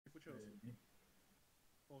kills.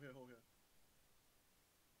 Hold here.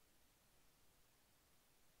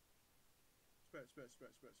 Spread.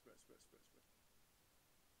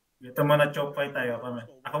 Ito muna choke fight tayo kami.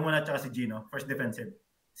 Ako muna tsaka si Gino, first defensive.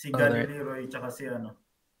 Si Gunner Leroy tsaka si ano.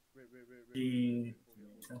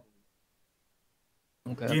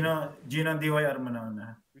 Okay. Gino ang DYR mo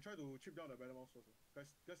na. We try to chip down the better mouse also.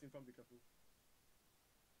 Guys in front, be careful.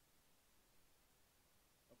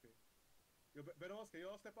 Okay. Yo, better mouse, can you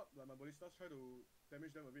all step up? Like my ballistas, try to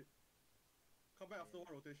damage them a bit. Come back after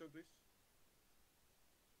one rotation, please.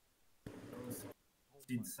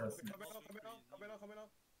 Okay, come back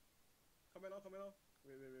now.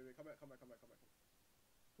 Wait. Come back. Pull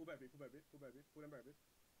back a bit. Pull them back a bit.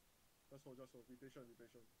 Just hold. Be patient.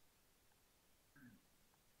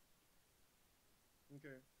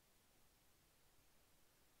 Okay.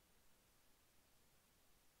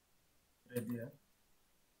 Ready, yeah?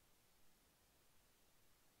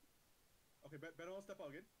 Okay, better one step out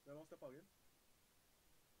again. Careful.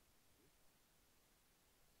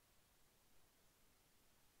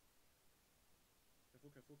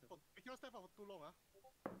 We cannot step out for too long, huh?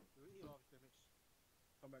 We will eat a lot of damage.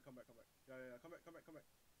 Come back. Yeah. Come back. Better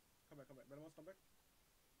ones come back.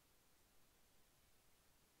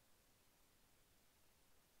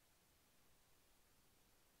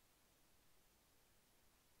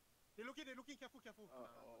 They're looking. Careful.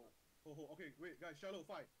 Okay, wait, guys. Shallow.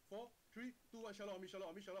 5, 4, 3, 2, 1. Shallow on me.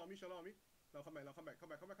 Now come back.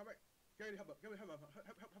 Get ready. Help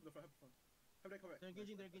the front. Have them come back. They're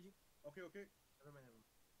engaging. Okay. Never mind.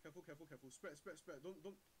 Careful. Spread.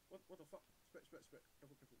 Don't. What the fuck? Spread. Careful.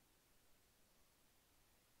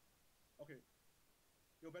 Okay.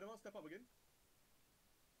 Yo, better one step up again.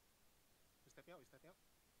 We're stepping out.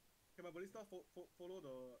 Okay, my ballista follow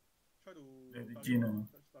the. Try to. Ready, Gino.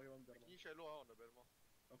 He shallow on the better.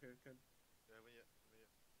 Okay, can. Yeah, haven't yet.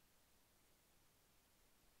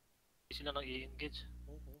 Hindi sila nang i-engage.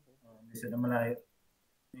 Hindi sila malayo.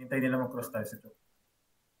 Hintay nila mag-cross tayo sa choke.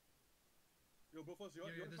 Yo, bro, first, you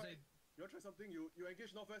try something. You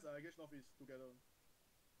engage northwest, I engage northeast together.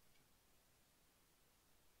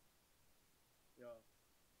 Yeah.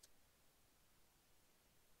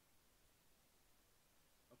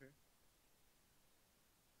 Okay.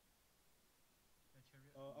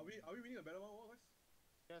 Are we winning a better one, guys?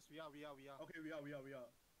 Yes, we are. Okay, we are. I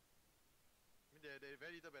mean, they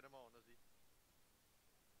very little better, honestly.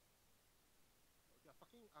 Yeah,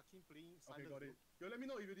 fucking Akim playing silence. Okay, got it. Yo, let me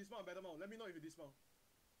know if you dismount better mount.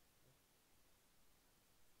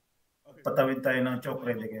 Okay. Patawid tayo ng choke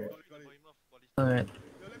ready kayo. Alright.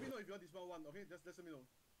 Yo, let me know if you want dismount one, okay? Just let me know.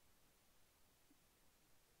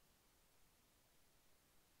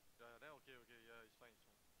 Yeah, then okay. Yeah, it's fine.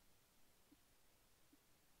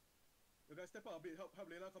 You guys step out a bit. Help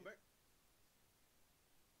Lena come back.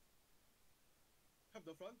 Have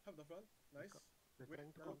the front. Nice. Wait,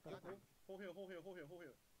 hold here. You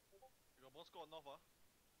got one score on north, huh?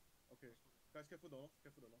 Okay. Guys, careful the north.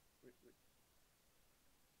 Wait.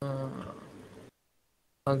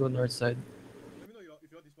 I'll go north side. Let me know if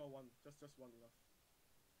you want dismount one. Just one enough.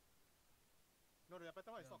 No, the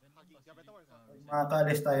better one is not hugging. The better one is not.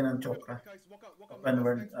 Makakaalis tayo ng choke, ha? Guys, walk out. Open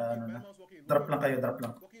world, Drop lang kayo.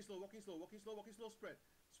 Walking slow, spread.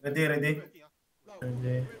 Ready? Ready. Wait,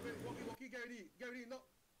 walking, get ready.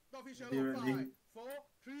 Northeast shallow, 5, 4,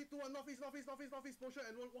 3, 2, 1, northeast, push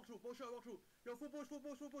and walk through. Yo, full push.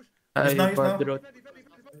 I Now. bought the road.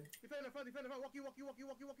 Defend the front, walking,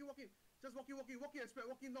 just walking and spread,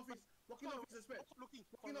 walking northeast and spread.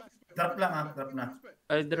 Drop lang, ha? Drop na.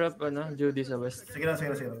 I drop Judy sa west. Sige lang.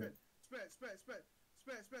 Spread.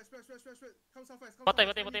 Come southwest.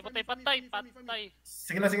 Patay.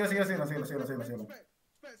 Sige lang. Spread.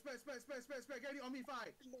 Get it on me, 5.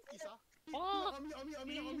 Oh! On me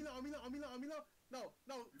now. Now.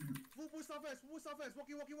 Full push southwest.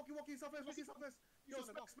 Walking southwest. Yo,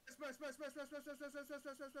 spread.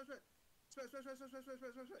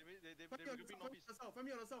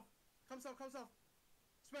 Family on the south. Come south.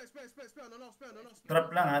 Spread on the north.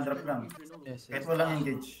 Drop lang. Yes. Kahit walang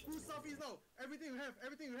engage. Push southeast now. Everything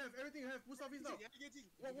you have. Push southeast now.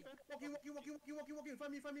 Walking.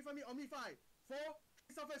 Find me. On me, 5, 4,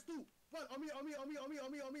 southwest 2, 1. On me.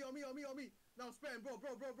 Now spread and bro.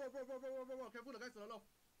 Careful the guys to the north.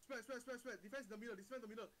 Spread. Defense the middle.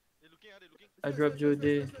 They're looking. I drop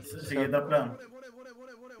Judy. Sige, drop lang.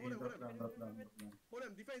 Hold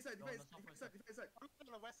them. Defense side. On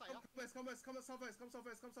the west side, Come southwest.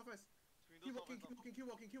 Keep walking.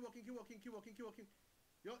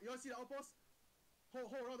 You see the outpost?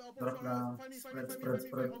 Hold around the outpost. Drop lang. Find me.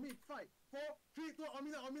 Spread. On me, 5, 4, 3, 2, on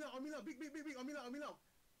me now. Big. On me now.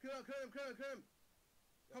 Clear him.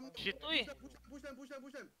 Come Shit, push uy. them, push them, push them,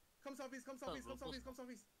 push them. Come southeast, come southeast, come southeast, come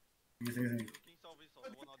southeast. Sige, sige, sige. Looking southeast on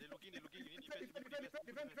the one now. They're looking. You need defense.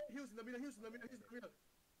 Defend, heals in the middle, heals in the middle, heals in the middle.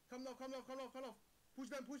 Come now, come now, come now, come now. Push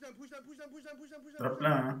them, push them, push them, push them, push them, push them, push them. Drop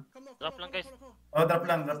lang, ha? Come now, Drop lang, guys. Oh, drop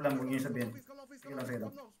lang. Huwag niyo sabihin. Come now, Sige lang, sige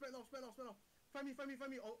lang. spread now. Find me.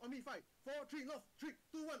 On me, 5, 4, 3, left, 3,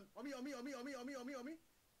 2, 1. On me.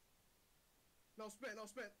 Now spread.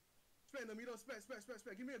 Spread in the middle, spread.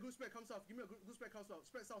 Give me a good spread, come south. Spread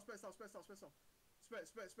south. Spread.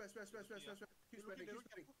 Keep spreading.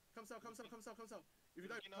 Come south. If you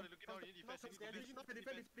like,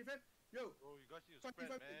 defend. Yo, Bro, you guys need to spread,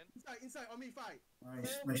 man. inside, on me, 5.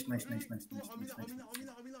 Nice. On me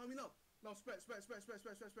now. Now spread. Spread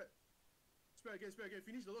again.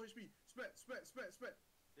 Finish the low HP. Spread.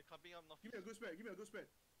 They're clumping up north. Give me a good spread.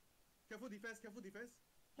 Careful defense.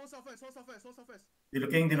 Hold south first. Di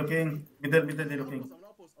looking. Middle, di looking. I'm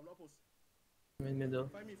not post. Middle.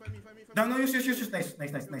 Find me. No, use. Nice.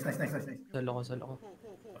 Salo ko.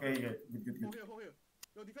 Okay, good. Hold here.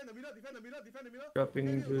 Yo, defend the middle.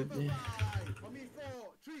 Dropping Judy. On me,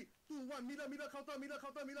 4, 3, 2, 1. Middle. Counter.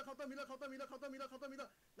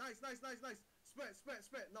 Nice.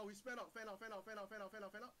 Spread. Now we spread out. Fan out.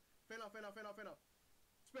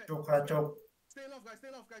 Spread. Choke. Stay off, guys.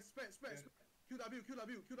 Spread. QW the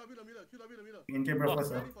middle. Tingin kayo, bro, Get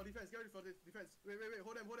ready for defense. Wait.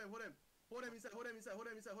 Hold them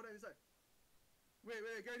inside. Wait.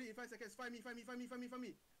 Get ready in 5 seconds. Find me. Wait.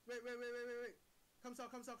 Come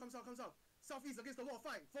south. Southeast against the wall. 5,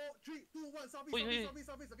 4, 3, 2, 1.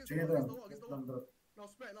 Southeast against Sige the lang. wall. Now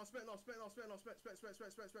spread. Come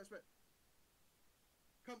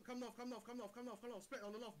north. Spread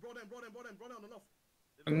on the north. Broad them on the north.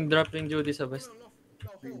 I'm dropping Judy sa west. Now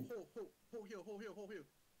hold here.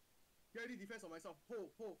 Get ready defense on myself.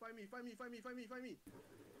 Hold. Find me. Find me.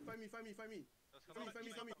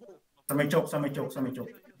 Hold. Sa may choke.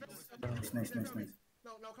 Nice.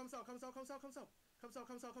 Now come south.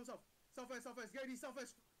 Southwest. Get ready.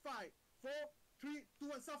 Southwest. 5, 4, 3, 2,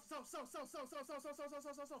 1. South.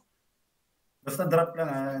 Basta drop lang,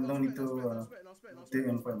 ha? No need to Spread.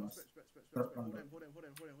 inform us. Drop lang. Hold them.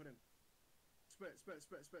 Spread.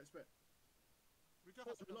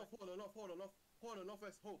 Hold on off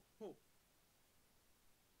west. Hold.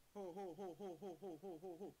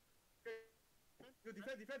 Yo,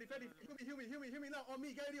 defend. Hear me now. On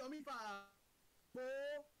me, get ready. On me, 5, 4,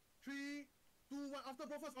 3, 2, 1. After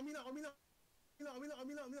both us, on me now.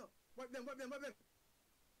 Wipe them.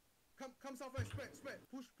 Come southwest. Spread.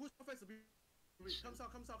 Push southwest a bit. Come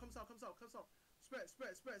south.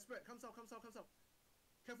 Spread. Come south.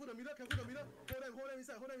 Careful the middle. Hold them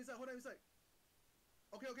inside.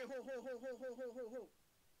 Okay. Hold.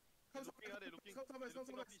 Come southwest.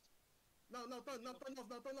 Now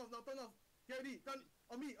turn off. Get ready. Turn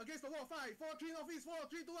on me against the wall. 5, 4, 3 northeast. 4,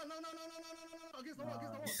 3, 2, 1. No. Against the wall.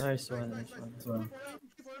 Nice one.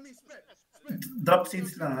 Keep following me. Spread. Drop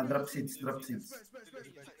seeds lang, ha? Drop seeds. Looking southeast side.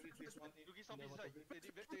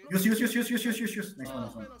 Use. Nice one.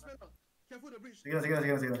 Careful the bridge. Sige.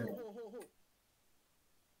 Hold.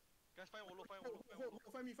 Guys, find Wolo.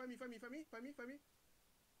 Find me.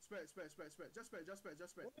 Spread. Just spread.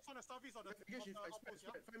 Focus on the southeast or the Engage. outpost,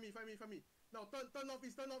 yeah? Find me. Now turn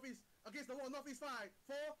northeast. Against the wall. Northeast. 5,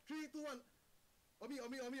 4, 3, 2, 1. On me.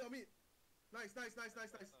 Nice. Nice.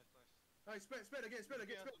 Spread again.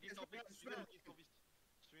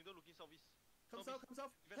 Swindle looking southeast. Come south.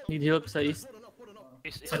 Need help sa east. Hold on up.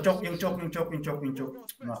 Sa choke, yung choke.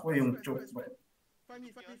 Naku, yung choke. Find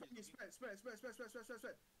me. Spread.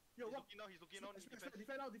 Yo, walk. He's looking now.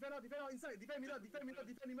 Defend out. Inside. Defend middle.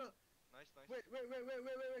 Nice. Wait.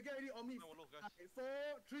 Get ready on me. 4,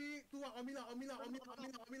 3, 2, 1. On me now.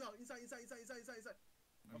 Inside.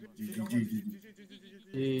 Okay. GG.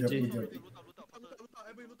 GG. Loot out.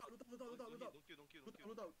 Everybody loot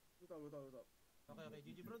out. Okay,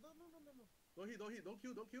 GG, bro. No. Don't hit. Don't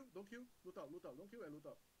kill. Loot out. Don't kill and loot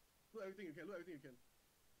out. Loot everything you can.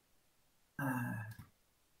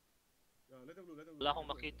 Yeah, let them loot. Wala akong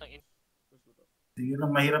makita Just loot out. Sige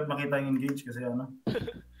lang, mahirap makita yung engage kasi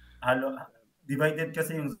divided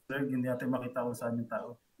kasi yung zerg, hindi natin makita kung saan yung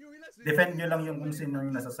tao. Defend nyo lang yung kung sino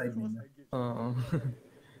yung nasa side ninyo. Oo.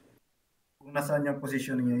 Kung nasaan yung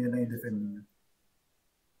position niyo, yun lang i-defend niyo.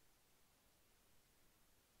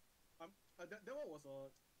 That one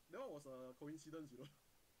was a coincidence,